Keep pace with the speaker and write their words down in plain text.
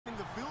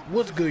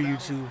What's good,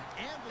 YouTube?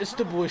 It's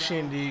the boy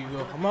Shan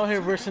Diego. I'm out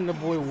here versing the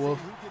boy Wolf.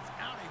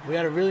 We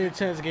had a really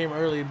intense game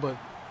early, but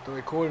the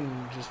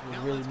recording just was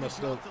really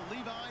messed up.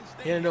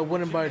 He ended up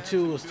winning by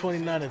 2. It was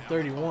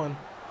 29-31.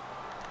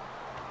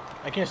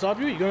 I can't stop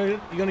you. You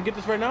gonna get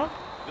this right now?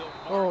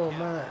 Oh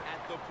man.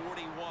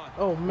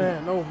 Oh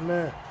man. Oh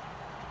man.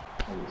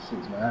 This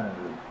is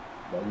Madden.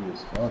 W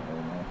as fuck,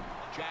 man.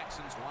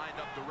 Jackson's lined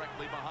up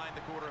directly behind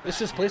the quarterback. It's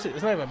just PlayStation.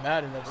 It's not even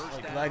Madden that's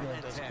like lagging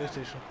like that. It's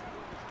PlayStation.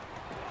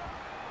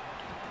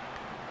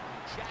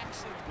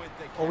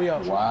 Oh, we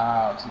out.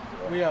 Wow.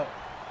 We out.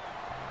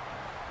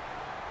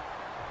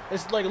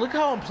 It's like, look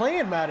how I'm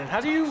playing Madden. How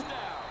do you...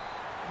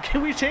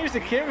 Can we change the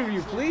camera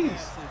view,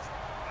 please?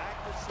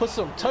 Put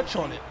some touch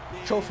on it.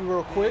 Trophy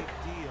real quick.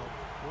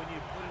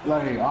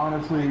 Like,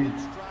 honestly,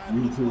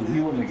 YouTube, he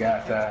wouldn't have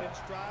got that.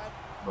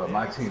 But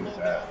my team is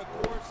ass.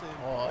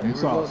 Oh, you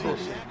saw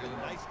bullshit.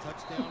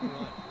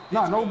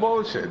 Nah, no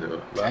bullshit,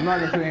 dude. Like, I'm not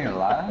gonna say he ain't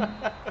lie.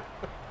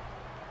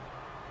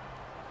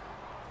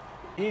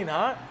 He ain't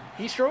hot.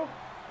 He stroke.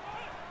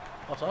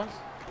 Offsides.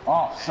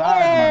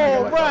 Offside.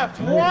 Oh, ref,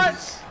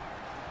 what?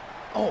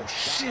 Oh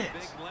shit.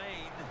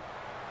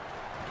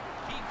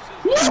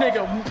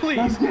 Nigga, please.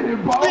 Let's get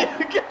it, bro.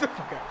 Get the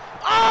fuck out.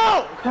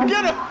 Oh,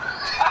 get him.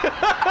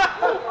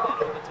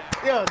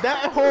 Yo,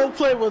 that whole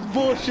play was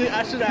bullshit.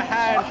 I should have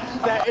had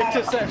that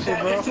interception,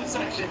 bro.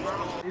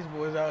 These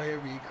boys out here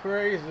be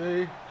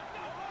crazy.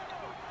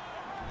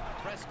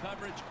 Press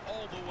coverage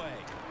all the way.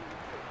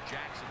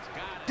 Jackson's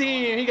got it.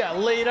 Damn, he got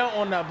laid out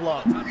on that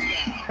block.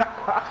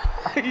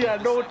 He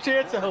had no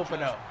chance of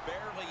helping out.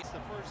 Barely it's the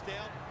first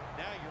down.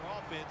 Now your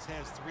offense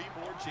has 3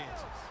 more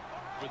chances.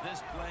 For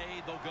this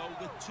play, they'll go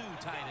with 2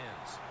 tight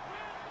ends.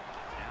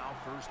 Now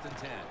 1st and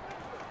 10.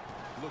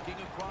 Looking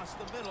across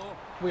the middle.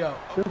 We out.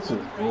 This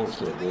is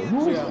bullshit, dude.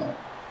 Who is that?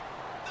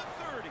 The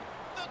 30,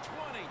 the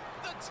 20,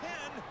 the 10.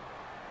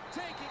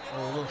 Taking it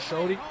Oh, a little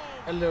shorty.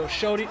 A little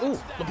shorty. Ooh,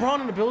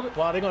 LeBron in the building.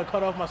 Wow, they're going to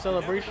cut off my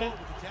celebration?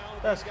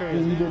 That's Yeah,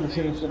 crazy. you did the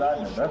same shit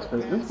I did. That's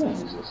crazy. This game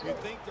is just like...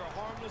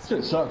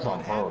 Shit sucks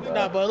on pro, dog.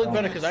 Nah, but it looked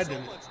better because I did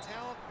it.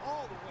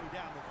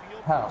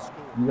 How?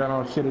 You got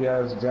on shitty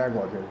ass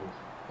Jaguar jerseys.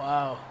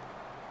 Wow.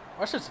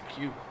 Our shit's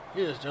cute.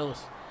 You're just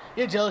jealous.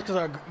 You're jealous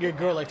because your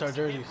girl likes our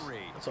jerseys.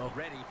 That's all.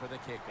 ready for the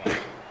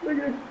kickoff.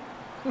 Nigga.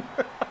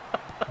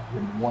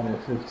 1 in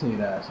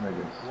 15 ass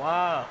niggas.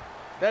 Wow.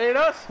 That ain't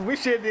us. We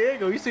Shan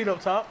Diego. You see it up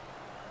top.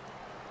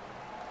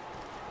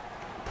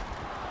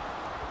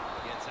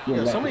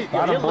 Yeah, somebody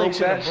your leg broke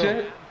should that have broke.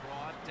 shit.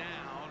 Brought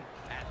down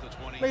at the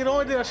 20. Nigga, the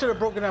only thing I should have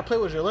broken that play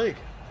was your leg.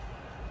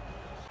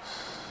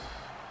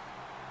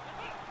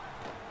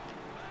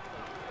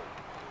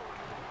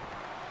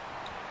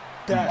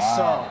 That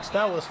sucks.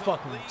 That was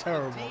fucking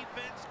terrible.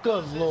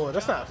 Good lord,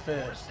 that's not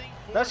fair.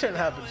 That shouldn't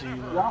happen to you,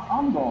 man. Yeah,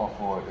 I'm going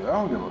for it, dude. I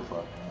don't give a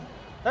fuck,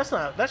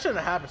 man. That shouldn't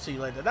happen to you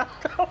like that.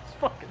 That was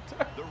fucking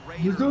terrible.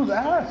 This dude's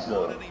ass,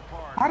 though.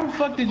 How the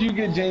fuck did you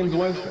get James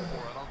Winston?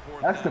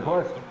 That's the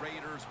question. The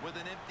Raiders with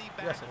an empty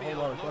That's a whole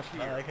lot of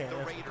questions I can't The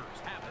answer. Raiders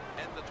have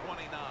it at the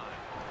 29.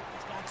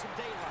 He's got some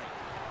daylight.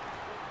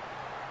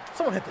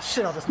 Someone hit the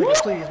shit out of this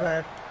nigga, please,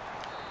 man.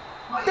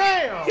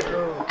 Damn,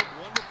 bro.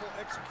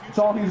 That's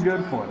all he's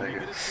good for,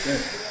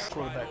 nigga.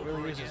 Quarterback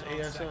really uses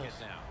ASS.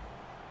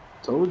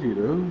 Told you,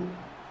 dude.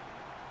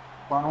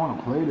 I don't want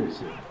to play this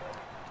shit.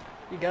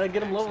 You gotta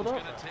get him leveled up.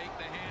 Gonna take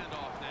the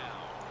handoff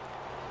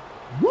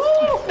now.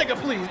 Woo! Nigga,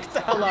 please, get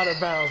the hell out of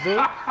bounds,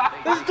 dude.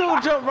 This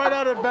dude jumped right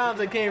out of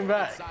bounds and came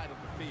back. Side of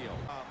the field.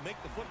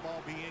 Make the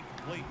football be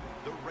incomplete.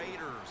 The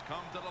Raiders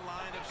come to the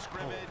line of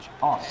scrimmage.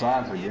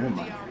 Offsides again,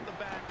 my Empty out nigga. the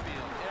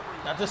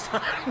backfield. Not this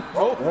time.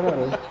 Oh, there it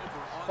is.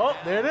 Oh,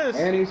 there it is.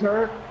 And he's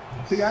hurt.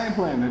 See, I ain't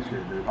playing this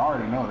shit, dude. I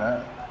already know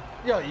that.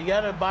 Yo, you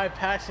gotta buy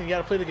packs and you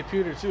gotta play the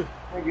computer too.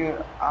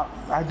 Nigga,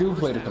 I do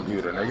play the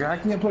computer, nigga. I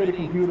can't play the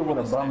computer with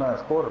a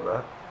bum-ass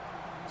quarterback.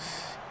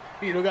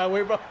 You don't gotta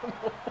worry about him.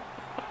 Look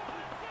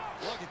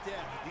at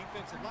that. The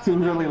defensive line. She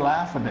was really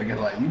laughing, nigga.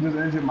 Like, you just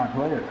injured my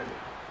player, nigga.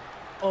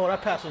 Oh,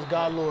 that pass was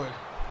God Lord.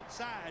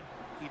 Side.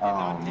 He did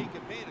not take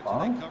advantage of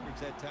that coverage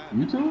that time.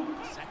 You too?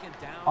 Second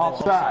down.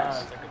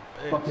 Offsides. Offsides, like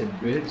a bitch. Fucking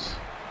bitch.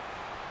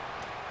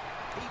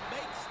 He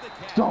makes the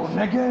catch. Go,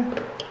 nigga.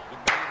 The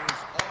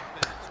Raiders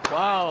offense.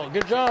 Wow,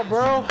 good job,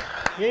 bro.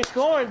 You ain't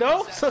scoring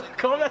though, so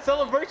calm that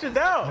celebration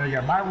down.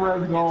 Nigga, my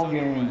red zone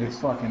game is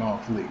fucking on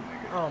fleek, I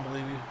nigga. don't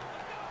believe you.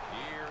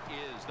 Here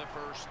is the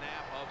first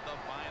snap of the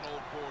final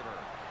quarter.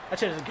 I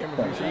changed the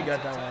camera view, so you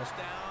got that one.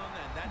 Touchdown,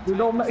 and that You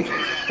don't make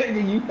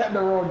nigga, you had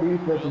the wrong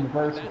defense in the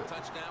first that one.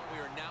 touchdown, we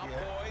are now Yeah, I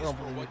poised don't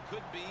for believe what it.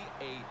 could be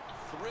a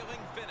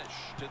thrilling finish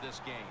to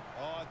this game.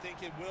 Oh, I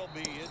think it will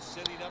be. It's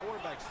setting up.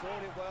 Quarterback's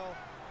throwing it well.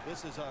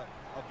 This is a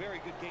very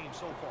good game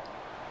so far.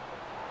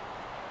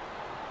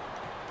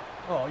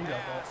 Oh, you got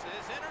that. Pass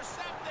is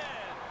intercepted.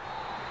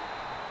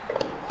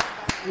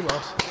 We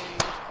lost.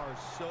 Are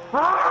so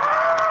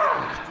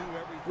do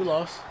everything. We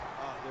lost.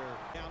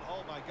 They're down.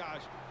 Oh my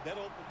gosh, that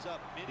opens up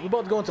many. We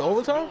about to go into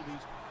overtime?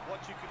 possibilities.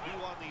 What you can do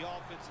on the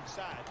offensive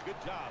side. Good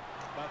job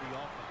by the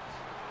offense.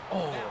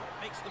 Oh. Now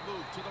makes the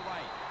move to the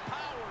right.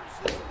 Powers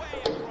his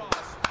way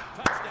across.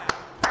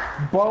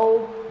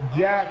 Bo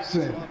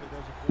Jackson.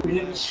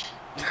 Bitch.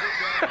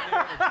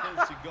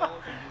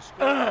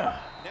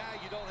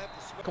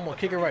 Come on,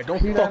 kick it right.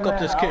 Don't fuck up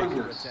this kick.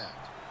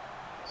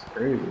 It's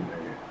crazy,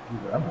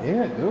 nigga. I'm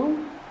here,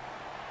 dude.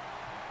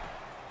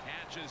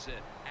 Catches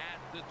it at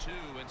the 2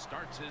 and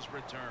starts his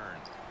return.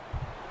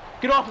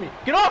 Get off me!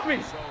 Get off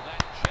me! So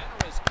that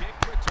generous kick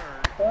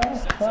return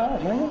sets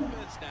up the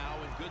offense now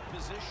in good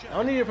position. I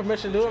don't need your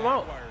permission to do him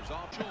out.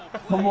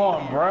 Come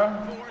on, bruh.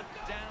 4th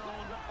down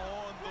on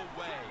the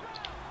way.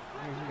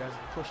 You guys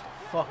push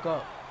the fuck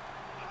up.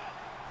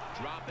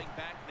 Dropping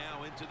back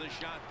now into the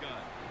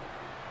shotgun.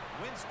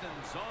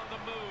 Winston's on the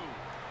move.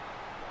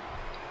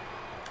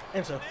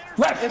 Inside.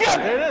 Let's get it.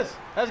 There it is.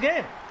 That's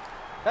game.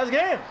 That's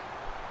game.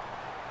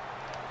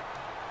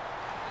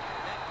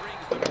 That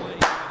brings the play.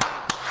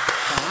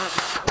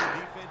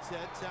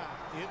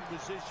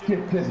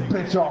 Get this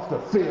bitch off the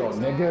field,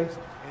 nigga.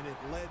 And it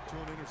led to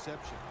an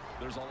interception.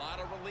 There's a lot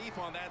of relief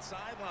on that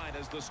sideline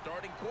as the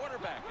starting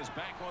quarterback is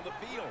back on the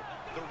field.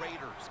 The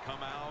Raiders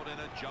come out in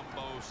a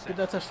jumbo set. Get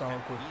that touchdown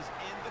real quick. He's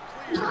in the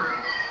clear.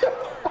 The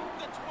 30,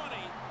 the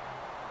 20,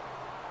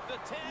 the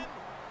 10.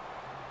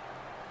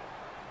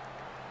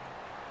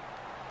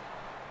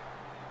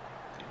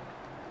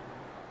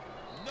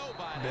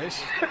 Nobody. Bitch.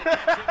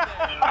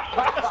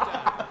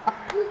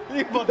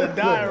 You about to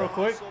die real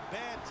quick.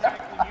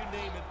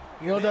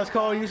 You know what that's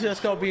called? Usually that's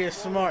called being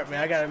smart,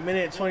 man. I got a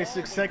minute and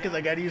 26 seconds.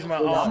 I got to use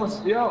my arms.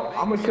 I'm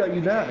gonna shut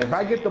you down. If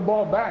I get the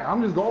ball back,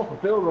 I'm just going for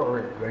field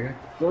goal range, nigga.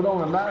 So it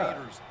don't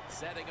matter.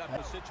 Setting up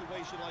a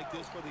situation like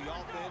this for the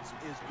offense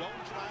is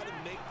don't try to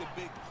make the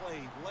big play.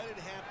 Let it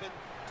happen.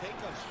 Take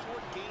a short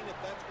gain if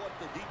that's what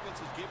the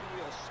defense is giving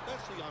you,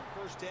 especially on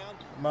 1st down.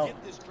 Get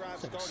this drive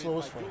started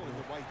by doing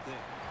the right thing.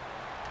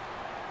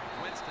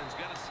 Winston's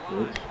gonna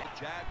slide.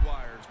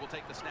 Jaguars will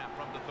take the snap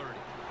from the 30.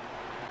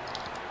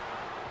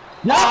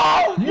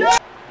 Yo! Yeah!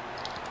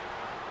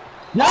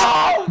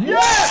 Yo!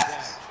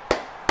 Yes!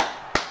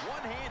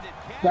 One-handed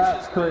catch.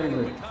 That's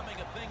crazy.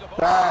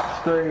 That's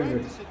crazy.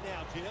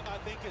 Now, Jim, I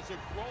think as they're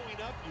growing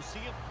up, you see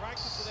him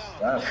practice it out.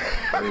 That's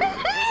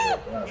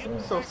crazy. I'm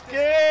so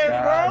scared,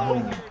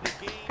 bro.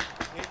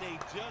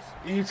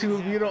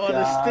 YouTube, you don't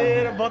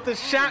understand. I'm about to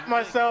shot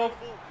myself.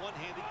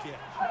 One-handed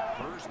catch.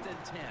 1st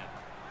and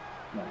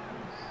 10.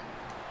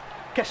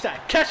 Catch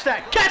that, catch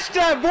that, catch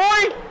that,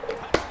 boy!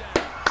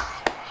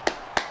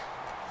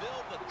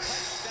 Phil, the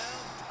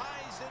touchdown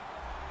ties it,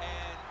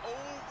 and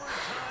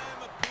overtime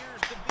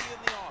appears to be in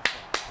the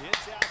offense.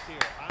 It's out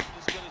there. I'm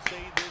just going to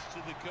say this to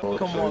the coach.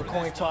 Come on,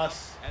 coin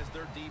toss. As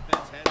their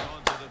defense heads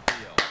onto the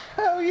field.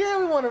 Hell yeah,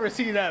 we want to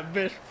receive that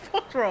bitch.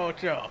 What's wrong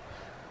with y'all?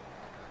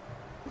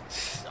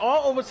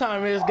 All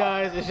overtime is,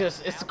 guys,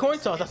 it's the coin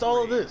toss. That's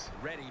all it is.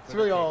 It's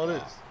really all it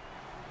is.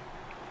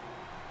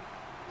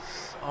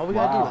 All we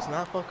gotta do is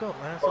not fuck up,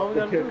 man. That's all we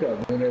gotta do. Kick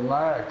up, man. It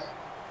lags.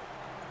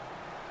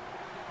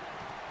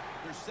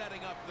 They're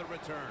setting up the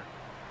return.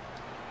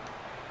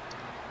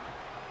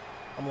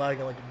 I'm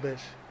lagging like a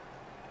bitch.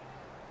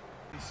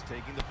 He's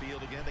taking the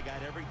field again. They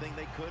got everything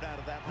they could out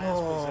of that last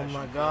Oh possession.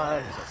 my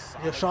God.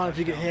 Yo, Sean, if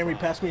you get Henry,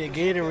 pass me a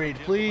Gatorade,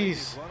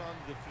 please. Run on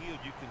the field,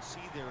 you can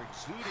see they're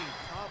exuding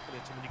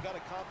confidence. And when you got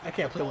a confident I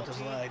can't play with this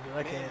team, lag, dude.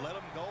 I man, can't. let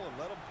them go and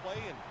let them play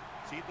and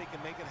see if they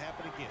can make it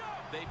happen again.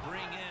 They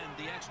bring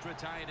in the extra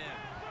tight end.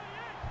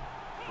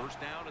 1st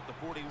down at the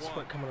 41.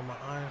 Sweat coming to my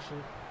eye and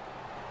shit.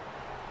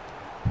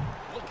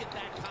 Look at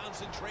that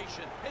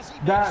concentration.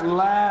 That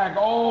lag.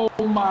 Oh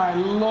my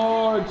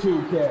Lord,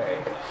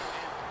 2K.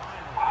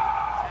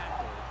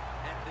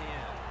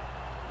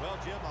 Well,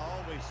 Jim, I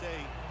always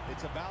say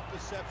it's about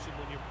deception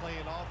when you're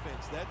playing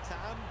offense. That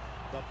time,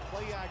 the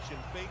play action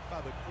fake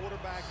by the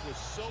quarterback was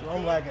so good.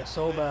 I'm lagging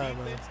so bad,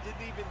 man. The defense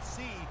didn't even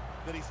see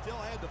that he still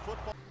had the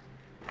football.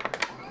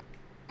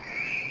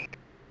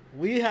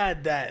 We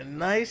had that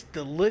nice,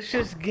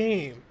 delicious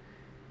game,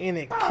 and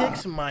it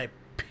kicks my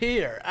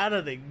peer out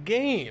of the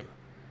game.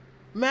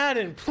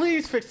 Madden,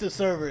 please fix the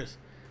servers,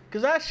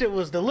 because that shit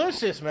was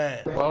delicious,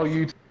 man. Well,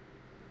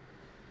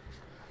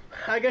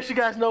 I guess you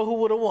guys know who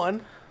would have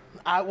won.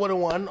 I would have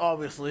won,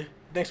 obviously.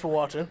 Thanks for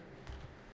watching.